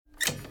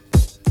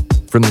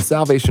From the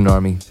Salvation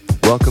Army,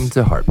 welcome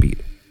to Heartbeat.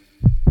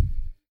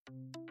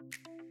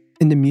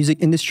 In the music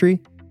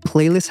industry,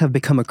 playlists have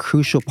become a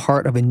crucial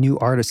part of a new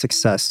artist's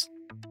success.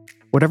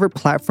 Whatever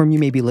platform you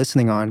may be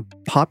listening on,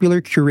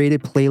 popular curated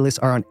playlists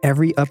are on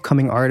every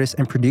upcoming artist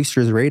and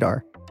producer's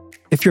radar.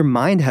 If your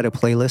mind had a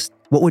playlist,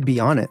 what would be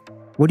on it?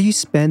 What do you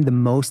spend the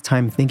most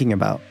time thinking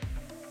about?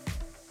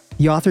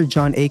 The author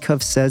Jon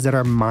Acuff says that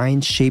our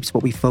mind shapes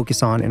what we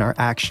focus on in our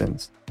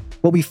actions.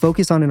 What we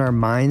focus on in our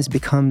minds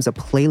becomes a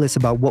playlist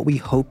about what we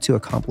hope to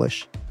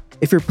accomplish.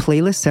 If your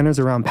playlist centers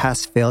around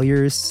past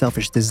failures,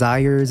 selfish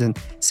desires, and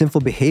sinful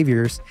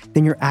behaviors,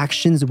 then your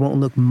actions won't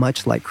look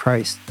much like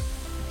Christ.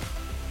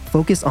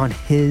 Focus on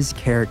His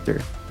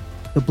character,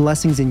 the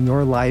blessings in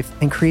your life,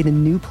 and create a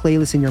new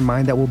playlist in your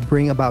mind that will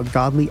bring about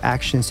godly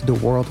actions to the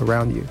world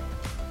around you.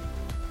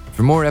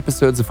 For more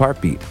episodes of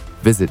Heartbeat,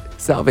 visit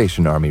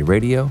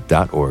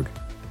salvationarmyradio.org.